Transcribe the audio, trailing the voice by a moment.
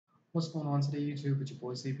What's going on today, YouTube? It's your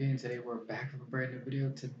boy CP, and today we're back with a brand new video.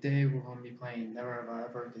 Today we're going to be playing Never Have I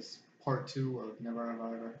Ever. This is part 2 of Never Have I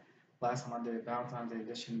Ever. Last time I did Valentine's Day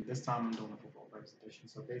edition. This time I'm doing a football players edition.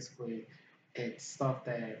 So basically, it's stuff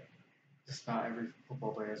that just about every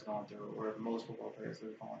football player is going through, or most football players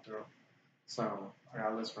are going through. So I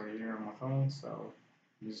got a list right here on my phone, so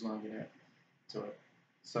I'm just going to get into it.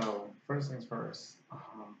 So first things first.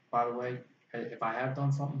 By the way, if I have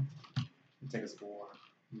done something, take a sip of water.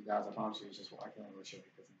 You guys, I promise you, it's just water. I can't really show you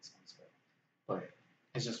because it's on spit, but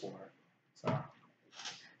it's just water. So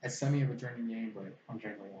it's semi of a drinking game, but I'm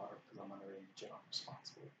drinking water because I'm under age and I'm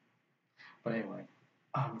responsible. But anyway,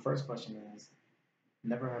 the first question is: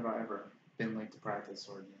 never have I ever been late to practice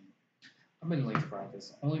or a game. I've been late to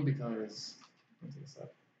practice only because I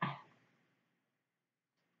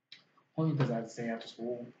had to stay after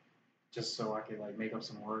school just so I could like make up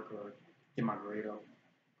some work or get my grade up.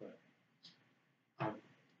 But I,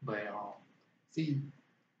 but see,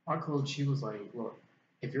 our coach, she was like, look,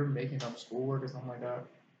 if you're making up schoolwork or something like that,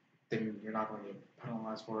 then you're not going to get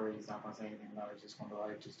penalized for it. He's not going to say anything about it. He's just going to be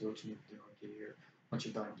like, just do what you need to do and get here. Once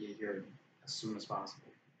you're done, get here as soon as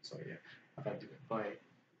possible. So yeah, I've had to do it. But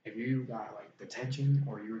if you got like detention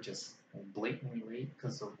or you're just blatantly late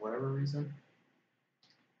because of whatever reason,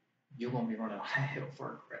 you're going to be running on that hill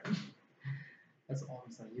for a credit. That's all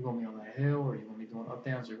I'm saying. You're going to be on that hill or you're going to be doing up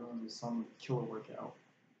downs. You're going to do some killer workout.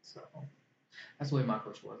 So that's the way my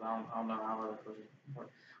coach was. I don't know how other coaches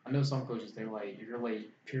work. I know some coaches, they like, if you're late,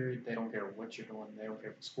 period, they don't care what you're doing. They don't care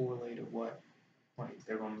if it's school related, what. Like,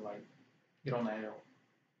 they're going to, like, get on the hill.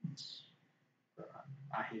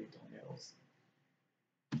 I hate doing hills.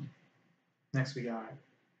 Next, we got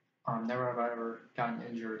never have I ever gotten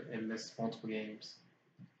injured and missed multiple games.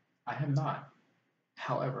 I have not.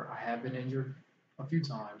 However, I have been injured a few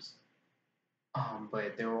times,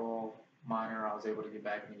 but they were all minor. I was able to get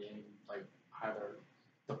back in the game, like, either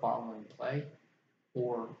the following play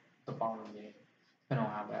or the following game, depending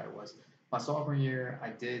on how bad it was. My sophomore year, I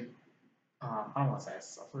did, I don't want to say I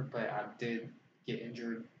suffered, but I did get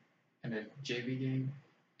injured in a JV game,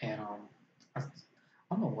 and I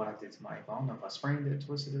don't know what I did to my ankle. I don't know if I sprained it,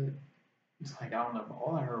 twisted it. It's like, I don't know, but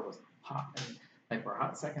all I heard was pop. And like for a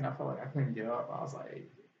hot second, I felt like I couldn't get up. I was like,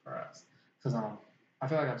 bruh. Because I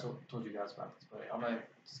feel like I told you guys about this, but I'm going to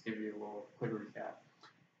just give you a little quick recap.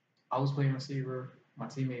 I was playing receiver. My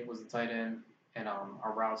teammate was a tight end, and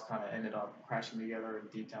our routes kind of ended up crashing together in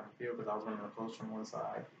deep down the field because I was running a post from one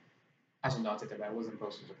side. Actually, no, I take that back. It wasn't a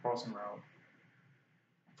post; it was a crossing route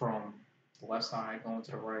from the left side going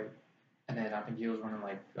to the right, and then I think he was running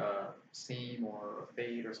like a seam or a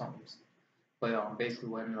fade or something. But basically,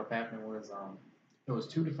 what ended up happening was it was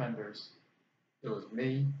two defenders. It was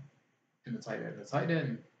me and the tight end. The tight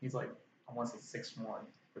end, he's like I want to say 6'1"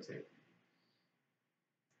 per se,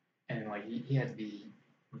 and like he had to be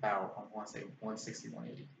about I want to say 160,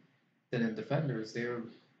 180. Then the defenders,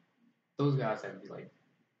 those guys had to be like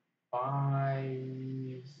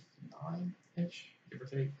 5'9" ish, give or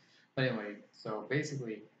take. But anyway, so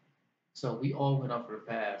basically, so we all went up for the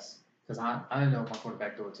pass because I didn't know if my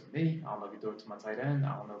quarterback threw it to me. I don't know if he threw it to my tight end.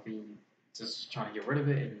 I don't know if he just trying to get rid of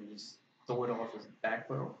it and he just threw it off his back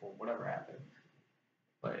foot or whatever happened.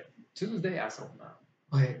 But to this day, I still don't know.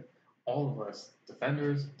 But all of us,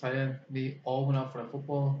 defenders, tight end, me, all went up for the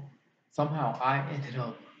football. Somehow I ended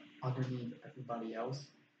up underneath everybody else.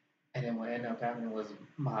 And then what ended up happening was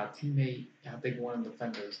my teammate, I think one of the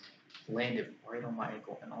defenders, landed right on my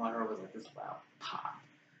ankle. And all I heard was like this loud pop.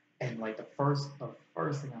 And like the first thing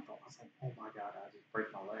I thought, I was like, oh my God, I just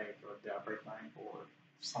break my leg or did I break my ankle or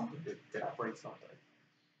something? Did I break something?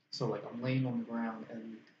 So like I'm laying on the ground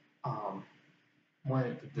and um,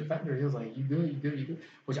 when the defender, he was like, "You good? You good? You good?"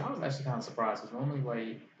 Which I was actually kind of surprised because normally,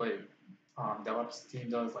 like, but the opposite team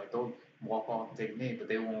does like they'll walk off and take a name, but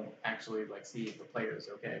they won't actually like see if the player is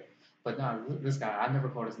okay. But no, this guy, I never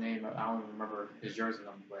caught his name. I don't even remember his jersey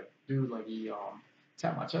number. But dude, like he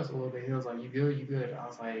tapped my chest a little bit. He was like, "You good? You good?" I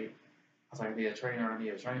need a trainer. I need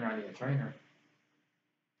a trainer. I need a trainer.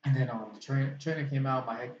 And then the trainer came out.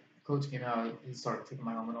 My head coach came out. He started taking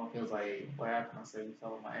my helmet off. He was like, "What happened?" I said, "He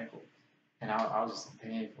fell on my ankle." And I was just in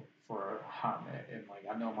pain for a hot minute. And like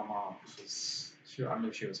I know my mom was just I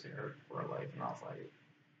knew she was scared for her life, and I was like,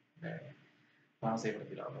 man. But I was able to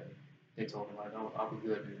get up, and they told me like, oh, I'll be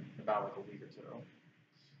good in about like a week or two.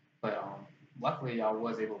 But luckily I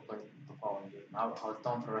was able to play the following game. I was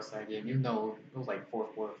done for the rest of that game, even though it was like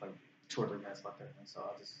fourth quarter, like 2 or 3 minutes left there, and so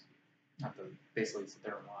I just have to basically sit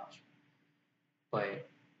there and watch. But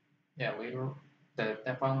yeah, later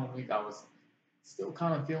that following week I was still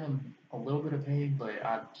kind of feeling a little bit of pain, but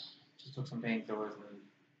I just took some painkillers and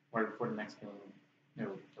right before the next game, it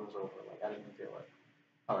was over.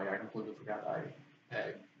 I completely forgot I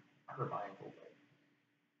had hurt my ankle, but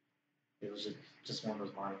it was just one of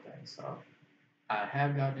those minor things. So I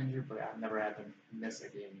have gotten injured, but I've never had to miss a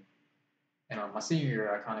game. And my senior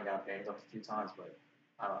year, I kind of got banged up a few times, but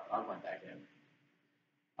I went back in.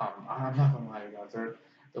 I'm not gonna lie to you guys.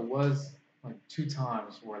 There was like two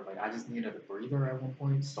times where like I just needed a breather at one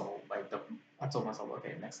point. So I told myself,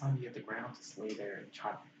 okay, next time you hit the ground, just lay there and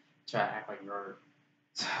try to act like you're hurt.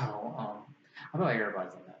 So I feel like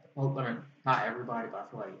everybody's done that. Well, I mean, not everybody, but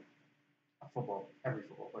I feel like every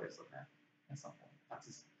football player's done that at some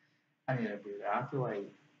point. I need a breather. I feel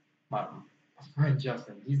like my friend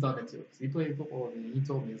Justin, he's done it too. 'Cause he played football and he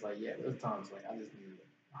told me, he's like, yeah, there's times like I just need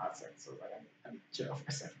a hot second. So like I need to chill for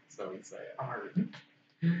a second. So he's like, I'm hurt.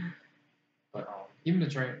 But even the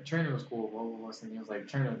trainer was cool. What was and he was like,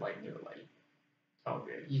 trainer like knew like, oh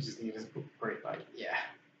good, you just need this break. Like yeah,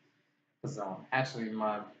 because actually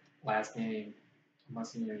my last game, my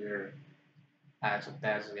senior year, that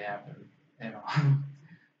actually happened, and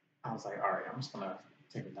I was like, all right, I'm just gonna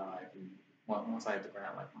take a dive and once I hit the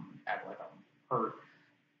ground, like act like I'm hurt.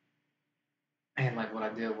 And like what I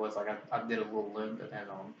did was like I did a little limp and then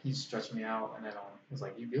he stretched me out and then he was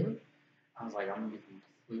like, you good? I was like, I'm gonna be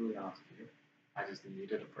completely honest with you. I just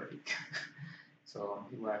needed a break. So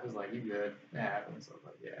he laughed. He was like, you good? It happens. So I was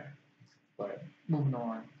like, yeah. But moving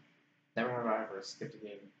on. Never have I ever skipped a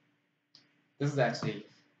game. This is actually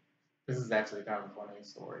this is actually kind of a funny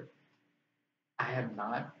story. I have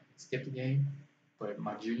not skipped a game, but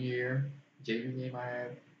my junior year JV game I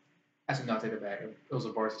had. Actually, no, I take it back. It was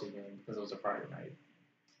a varsity game because it was a Friday night.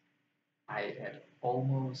 I had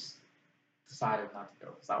almost decided not to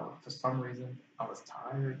go because for some reason I was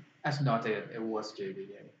tired. Actually, no, I tell you, it was JV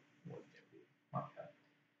game. It was JV. My bad.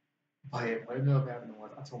 But what ended up happening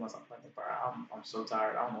was I told myself, like, bro, I'm so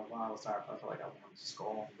tired. I don't know why I was tired, but I felt like I wanted to just go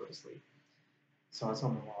home and go to sleep. So I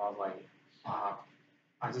told my mom, I was like, Mom,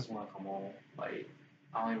 I just want to come home. Like,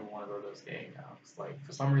 I don't even want to go to this game now. Cause like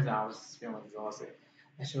for some reason I was just feeling exhausted.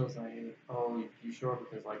 And she was like, "Oh, you sure?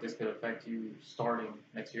 Because like this could affect you starting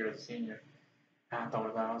next year as a senior." And I thought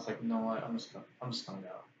about it. I was like, "You know what? I'm just gonna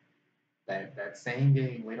go." That same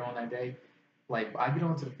game later on that day, like I get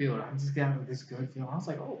onto the field, I just got this good feeling. I was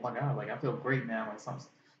like, "Oh my god! Like I feel great now." Like something,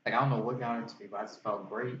 like I don't know what got into me, but I just felt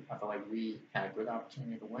great. I felt like we had a good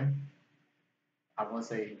opportunity to win. I want to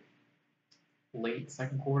say late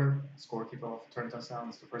second quarter, score kickoff, turn touchdown.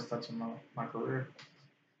 It's the first touch in my career.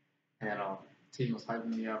 And team was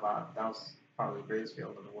hyping me up. That was probably the greatest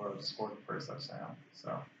feeling in the world to score the first touchdown.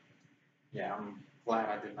 So yeah, I'm glad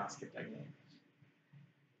I did not skip that game.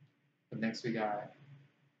 But next week I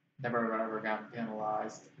never ever gotten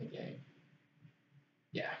penalized in the game.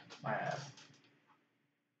 Yeah, I have.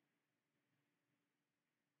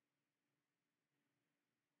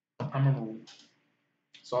 I remember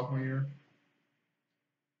sophomore year,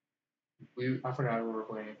 I forgot who we were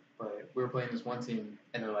playing, but we were playing this one team,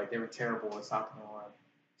 and they were terrible at stopping the run.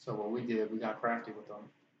 So what we did, we got crafty with them,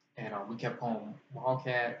 and we kept calling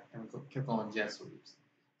Wildcat, and we kept calling jet sweeps.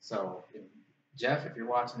 So Jeff, if you're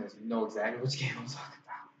watching this, you know exactly which game I'm talking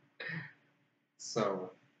about.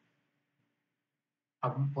 So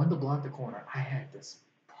I went to block the corner. I had this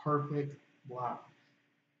perfect block.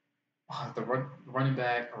 The running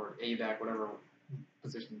back or A back, whatever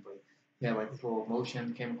position he played, he had like this little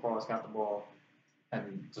motion, came across, got the ball,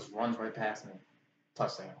 and just runs right past me.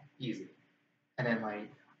 Touchdown. Easy. And then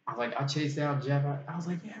I chased down Jeff. I was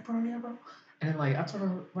like, yeah, bro. And then I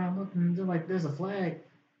turn around, look, and they're like, there's a flag.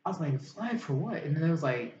 I was like, flag for what? And then it was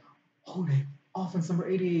like, holding offense number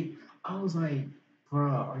 88. I was like, bro,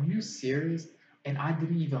 are you serious? And I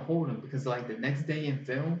didn't even hold him because the next day in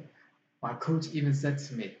film, my coach even said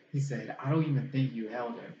to me, he said, I don't even think you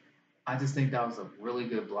held him. I just think that was a really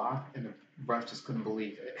good block, and the ref just couldn't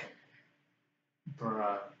believe it.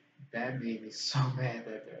 Bruh, that made me so mad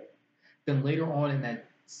that day. Then later on in that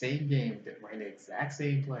same game, that ran the exact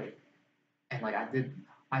same play, and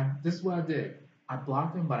this is what I did. I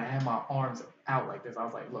blocked him, but I had my arms out like this. I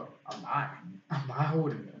was like, look, I'm not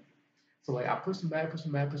holding him. So I pushed him back, pushed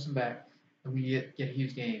him back, pushed him back, and we get a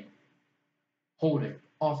huge game. Holding,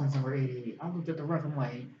 offense number 88. I looked at the ref. I'm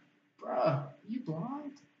like, bruh, you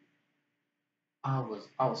blind? I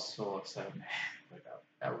was so upset, man.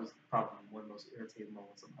 That was probably one of the most irritating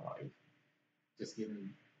moments of my life. Just getting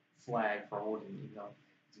flagged for holding, you know.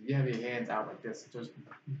 If you have your hands out like this, just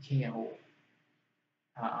you can't hold.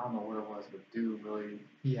 I don't know what it was, but dude really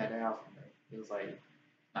he had it out for me. He was like,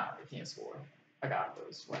 nah, they can't score. I got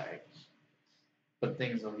those flags. But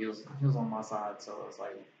things though, he was on my side, so it's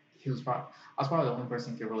like he was probably I was probably the only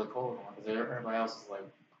person who could really call it on because everybody else is like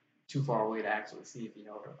too far away to actually see if he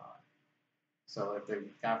held or not. So if the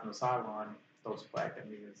guy from the sideline throws a flag, that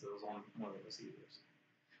means it was on one of the receivers.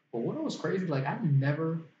 But what was crazy, like I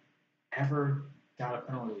never ever got a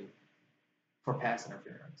penalty for pass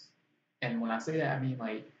interference. And when I say that, I mean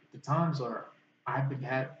like the times where I've been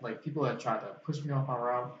had like people have tried to push me off my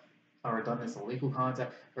route or done this illegal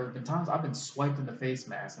contact. There have been times I've been swiped in the face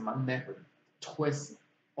mask and my neck would twist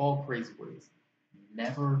all crazy ways.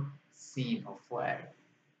 Never seen a flag.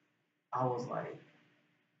 I was like,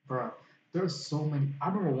 bro, there's so many. I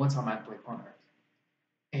remember one time I played punter,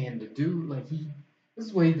 and the dude like this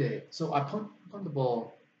is what he did. So I punt the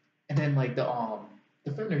ball, and then like the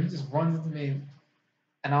defender he just runs into me,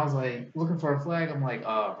 and I was like looking for a flag. I'm like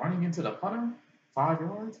running into the punter, 5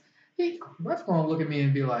 yards. He ref gonna look at me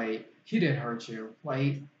and be like, he didn't hurt you.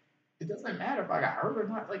 Like it doesn't matter if I got hurt or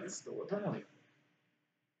not. Like it's still a penalty.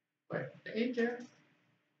 But they ain't care.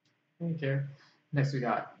 They ain't care. Next we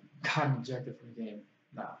got ejected from the game.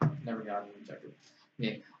 Nah, never got ejected.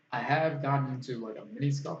 Yeah, I have gotten into like a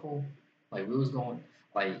mini scuffle. Like we was going,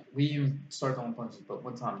 like we even started throwing punches, but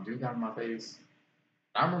one time dude got in my face.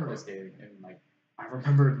 I remember this game, and like I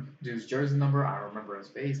remember dude's jersey number. I remember his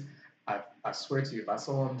face. I swear to you, if I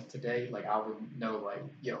saw him today, like I would know, like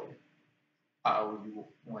yo, I owe you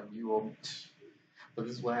one. You owe me. But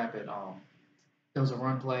this is what happened. There was a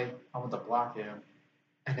run play. I went to block him,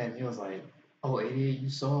 and then he was like, "Oh, 88, you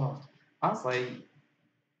soft." I was like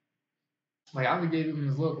I would give him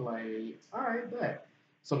his look, like, "All right, bet."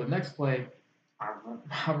 So the next play,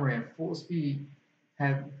 I ran full speed,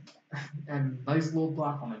 had a nice little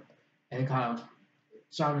block on him, and kind of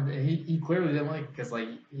shot him. And he clearly didn't like it because like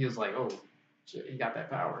he was like, "Oh, shit, he got that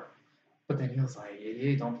power." But then he was like,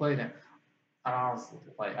 "Yeah, don't play that." And I was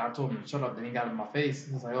like, I told him to shut up. Then he got in my face.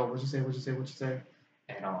 He was like, "Oh, what'd you say? What'd you say? What'd you say?"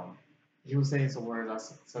 And he was saying some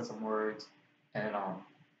words. Said some words, and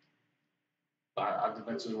I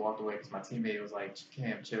eventually walked away because my teammate was like,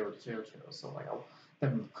 "Cam, chill, chill, chill." So like,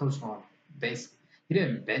 then the coach on base, he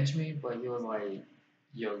didn't bench me, but he was like,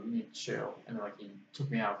 "Yo, you need to chill." And then like he took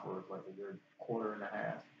me out for like a good quarter and a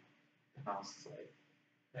half, and I was just like,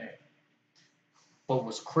 "Man." But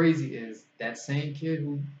what's crazy is that same kid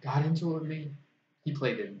who got into it with me, he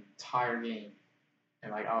played the entire game,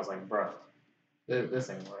 and like I was like, "Bruh, this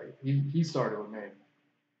ain't right." He started with me,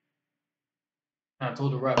 and I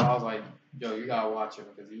told the rep, I was like, "Yo, you gotta watch him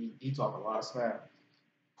because he talk a lot of smack."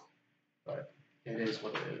 But it is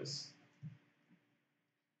what it is.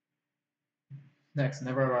 Next,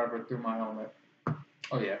 never have I ever threw my helmet.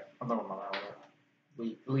 Oh yeah, I'm talking about my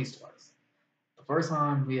helmet. At least twice. The first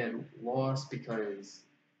time we had lost because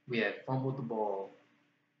we had fumbled the ball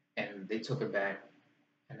and they took it back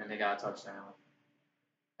and then they got a touchdown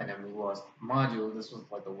and then we lost. Mind you, this was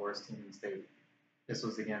like the worst team in the state. This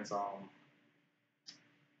was against what's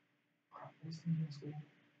the name of the school?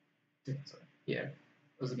 Dickinson. Yeah,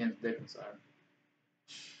 it was against Dickinson.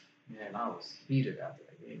 Man, I was heated after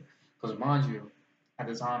that game. Because mind you, at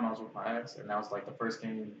the time I was with my ex, and that was like the first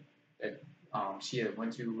game that she had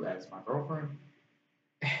went to as my girlfriend.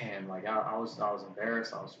 And like I was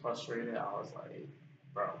embarrassed, I was frustrated. I was like,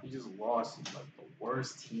 bro, we just lost to like the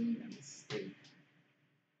worst team in the state.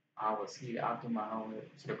 I was heated. I threw my helmet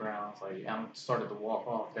to the ground. I was like, I started to walk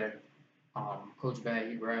off. Then Coach Bag,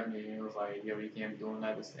 he grabbed me and he was like, "Yo, you can't be doing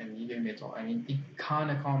that." And he gave me a talk, and he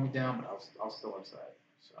kind of calmed me down, but I was still upset.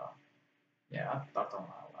 So. Yeah, I don't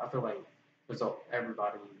know. I feel like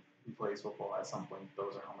everybody who plays football at some point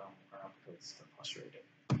throws their helmet on the ground because they're frustrated.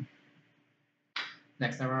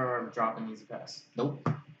 Next, never ever drop an easy pass. Nope.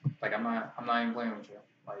 Like I'm not even playing with you.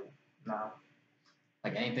 Like nah.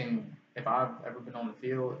 Like anything. If I've ever been on the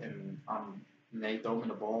field and they throw me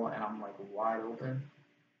the ball and I'm like wide open,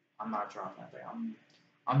 I'm not dropping that thing.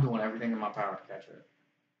 I'm doing everything in my power to catch it.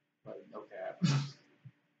 Like no cap.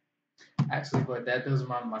 Actually, but that does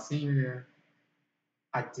remind me. My senior year,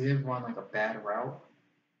 I did run like a bad route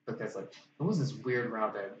because like it was this weird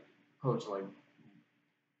route that coach like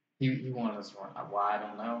he wanted us to run. Why I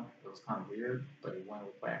don't know. It was kind of weird, but he went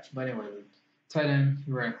with play action. But anyway, the tight end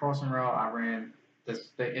he ran a crossing route. I ran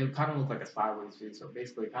this. It kind of looked like a sideways feed, so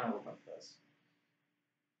basically it kind of looked like this.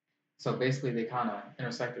 So basically they kind of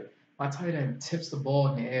intersected. My tight end tips the ball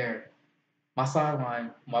in the air. My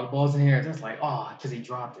sideline, while the ball's in the air, just like oh, because he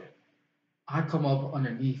dropped it. I come up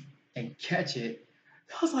underneath and catch it.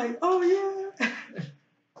 I was like, oh yeah.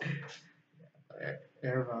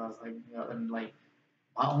 Everybody was like, and like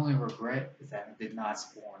my only regret is that I did not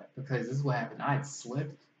score on it because this is what happened. I had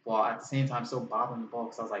slipped while at the same time still bobbing the ball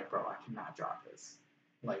because I was like, bro, I cannot drop this.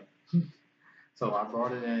 Like, so I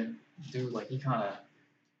brought it in. Dude, like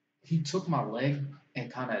he took my leg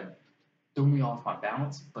and kind of threw me off my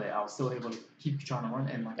balance, but I was still able to keep trying to run,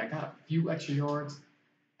 and like I got a few extra yards,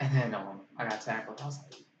 and then I got tackled. I was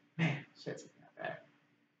like, man, shit's not bad.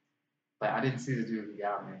 But I didn't see the dude who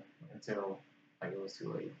got me until like it was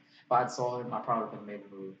too late. If I saw him, I probably could have made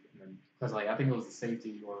a move, because like I think it was the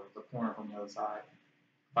safety or the corner from the other side.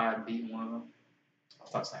 If I had beaten one of them,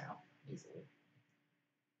 touchdown easily.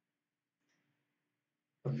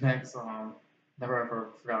 But next, never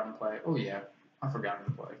ever forgotten to play. Oh yeah, I've forgotten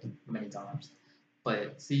to play many times.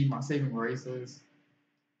 But see, my saving grace is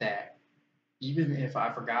that even if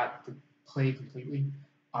I forgot to play completely,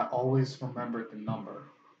 I always remembered the number,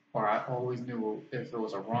 or I always knew if it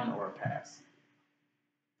was a run or a pass.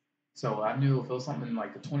 So I knew if it was something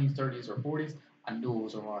like the 20s, 30s, or 40s, I knew it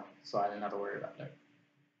was a run, so I didn't have to worry about that.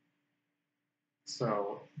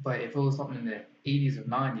 So, but if it was something in the 80s or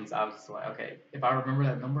 90s, I was just like, okay, if I remember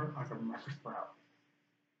that number, I can remember the route.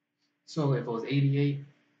 So if it was 88,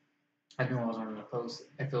 I knew I was running a post.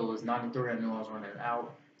 If it was 93, I knew I was running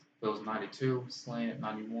out. If it was 92, slant,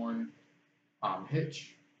 91,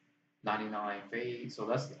 hitch, 99 fade.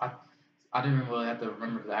 So I didn't really have to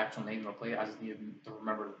remember the actual name of the play. I just needed to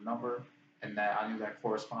remember the number, and that I knew that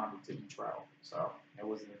corresponded to each route. So it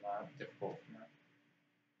wasn't difficult.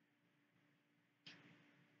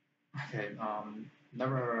 Okay,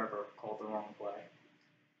 never ever called the wrong play.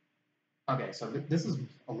 Okay, so this is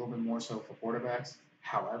a little bit more so for quarterbacks.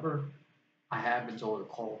 However, I have been told to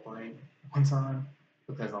call a play one time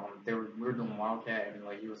because we were doing Wildcat and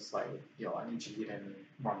like he was like, yo, I need you to get in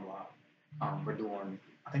run block. We're doing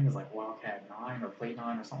I think it was like Wildcat 9 or Play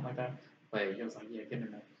 9 or something like that. But he was like, yeah, get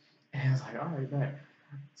in there. And I was like, all right, bet.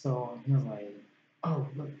 So he was like, oh,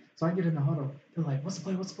 look. So I get in the huddle. They're like, what's the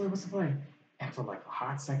play? What's the play? What's the play? And for like a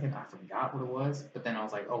hot second, I forgot what it was. But then I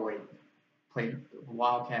was like, oh wait, play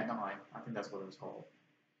Wildcat 9. I think that's what it was called.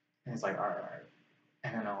 And it's like, all right, all right.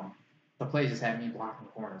 And then the play just had me blocking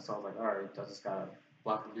the corner. So I was like, all right, I just gotta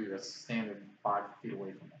block the dude that's standing 5 feet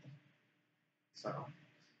away from me. So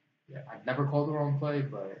yeah, I've never called the wrong play,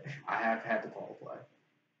 but I have had to call a play.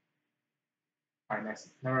 All right, next.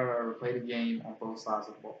 Never ever played a game on both sides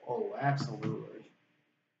of the ball. Oh, absolutely.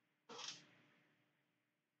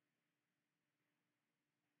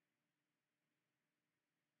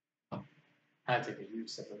 I had to take a huge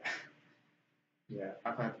sip of that. Yeah,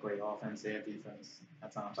 I've had to play offense and defense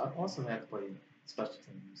at times. I've also had to play special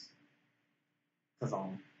teams because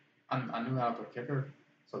I knew how to play kicker,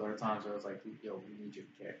 so there were times where it was like, yo, we need you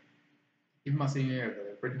to kick. Even my senior year,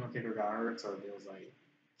 the original kicker got hurt, so it was like,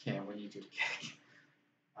 Cam, we need you to kick.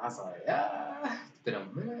 I was like, it's been a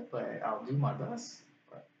minute, but I'll do my best.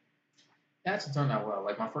 But it actually turned out well.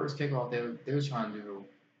 Like my first kickoff, they were trying to do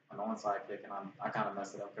an onside kick, and I kind of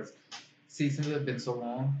messed it up because see, since it had been so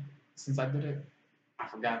long since I did it, I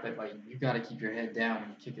forgot that like you got to keep your head down when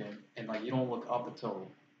you kick it, and like you don't look up until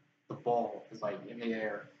the ball is like in the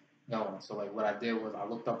air going. So like what I did was I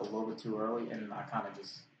looked up a little bit too early, and I kind of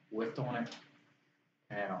just whiffed on it,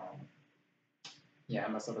 and yeah, I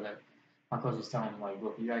messed up with that. My coach was telling me like,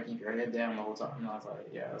 look, you gotta keep your head down the whole time, and I was like,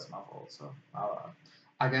 yeah, that's my fault. So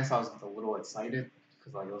I guess I was a little excited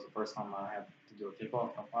because like it was the first time I had to do a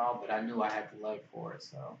kickoff in a while, but I knew I had the leg for it,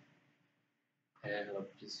 so it ended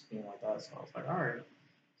up just being like that. So I was like, all right.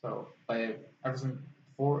 So, but ever since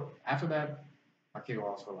before after that, my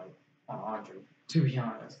kickoffs were like 100. To be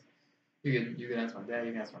honest, you can ask my dad,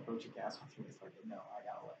 you can ask my coach, you can ask my teammates. Like, no, I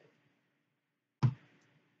got leg.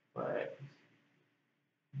 But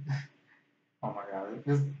oh my god,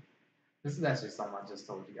 this is actually something I just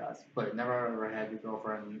told you guys, but never ever had your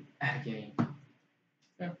girlfriend at a game.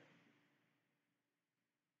 Yeah.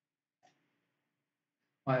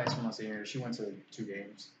 My ex from my senior year, she went to 2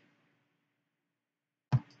 games,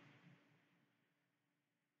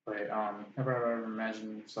 but never ever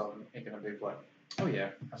imagined yourself making a big play. Oh yeah,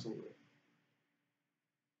 absolutely.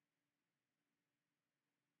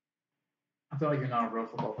 I feel like you're not a real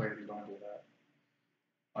football player if you don't do that.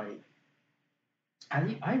 Like I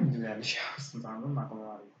even do that in the shower sometimes. I'm not gonna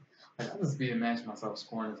lie to you. Like I just be imagining myself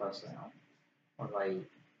scoring a touchdown, or like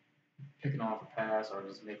picking off a pass, or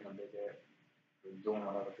just making a big hit, or doing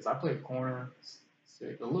whatever. Because I played corner,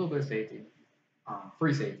 a little bit of safety,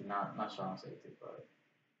 free safety, not strong safety, but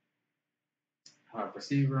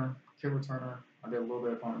receiver, kick returner. I did a little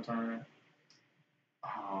bit of punt returner.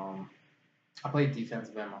 Um, I played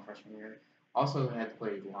defensive end my freshman year. Also had to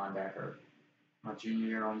play linebacker my junior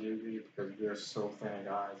year on JV because we were so thin of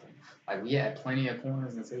guys. And, like we had plenty of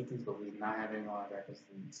corners and safeties, but we did not have any linebackers.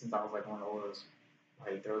 And since I was like one of the oldest,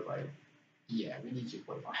 like they were like, yeah, we need you to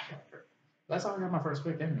play linebacker. That's how I got my first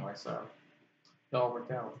pick anyway, so it all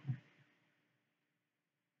worked out.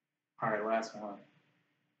 All right, last one.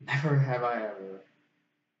 Never have I ever.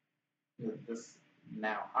 This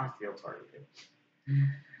now I feel targeted.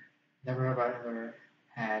 Never have I ever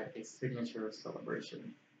had a signature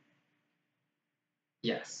celebration.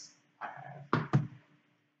 Yes, I have.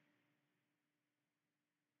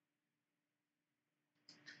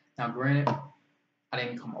 Now, granted, I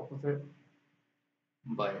didn't come up with it,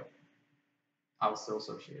 but I was still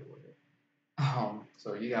associated with it.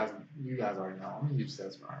 So you guys already know I'm a huge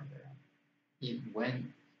Des Bryant fan. Even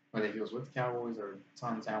when whether he was with the Cowboys or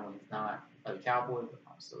time to time when he's not a Cowboy,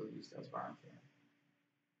 I'm still a huge Des Bryant fan.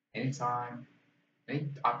 Anytime, any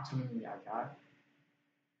opportunity I got,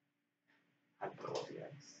 I'd throw up the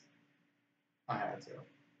X. I had to.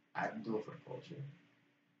 I'd do it for the culture.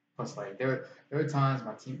 Plus, like there were times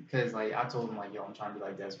my team because like I told them like yo I'm trying to be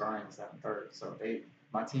like Des Bryant in seventh third, so they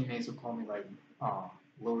my teammates would call me like um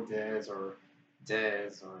Lil Des or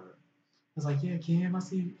Des or I was like yeah Cam I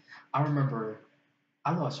see. I remember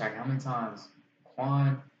I lost track how many times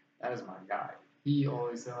Quan, that is my guy. He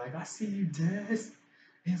always said like I see you Des.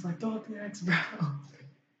 He's like throw up the X bro.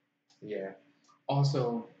 Yeah.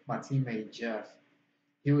 Also my teammate Jeff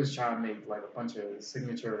he was trying to make like a bunch of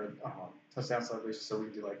signature touchdown celebrations so we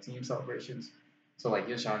could do like team celebrations. So like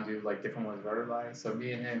he was trying to do like different ones for everybody. So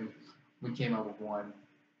me and him, we came up with one.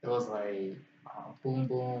 It was like boom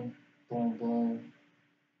boom, boom boom,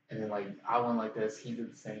 and then like I went like this. He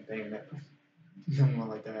did the same thing. That he went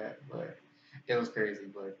like that, but it was crazy.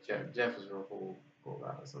 But Jeff was real cool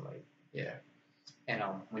guy. So like yeah, and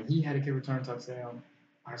when he had a kick return touchdown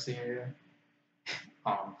our senior year,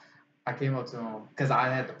 um, I came up to him because I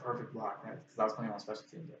had the perfect block because I was playing on special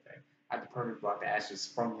teams that day. I had the perfect block that actually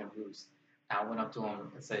sprung him loose. And I went up to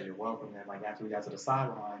him and said, "You're welcome." And like after we got to the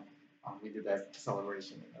sideline, we did that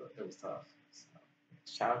celebration. And it was tough. So,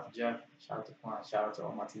 shout out to Jeff. Shout out to Quan. Shout out to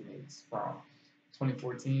all my teammates from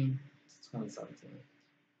 2014 to 2017.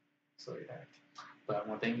 So yeah. But I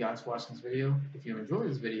want to thank you guys for watching this video. If you enjoyed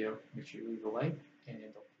this video, make sure you leave a like and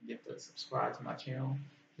don't forget to subscribe to my channel.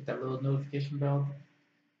 Hit that little notification bell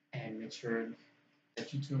and make sure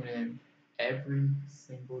that you tune in every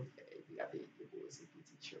single day. We got the Boys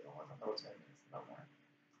CPT shirt on. I know it's 10 minutes, not more.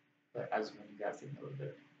 But I just want you guys to know a little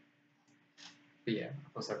bit. But yeah, I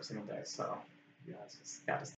post every single day. So you guys just got to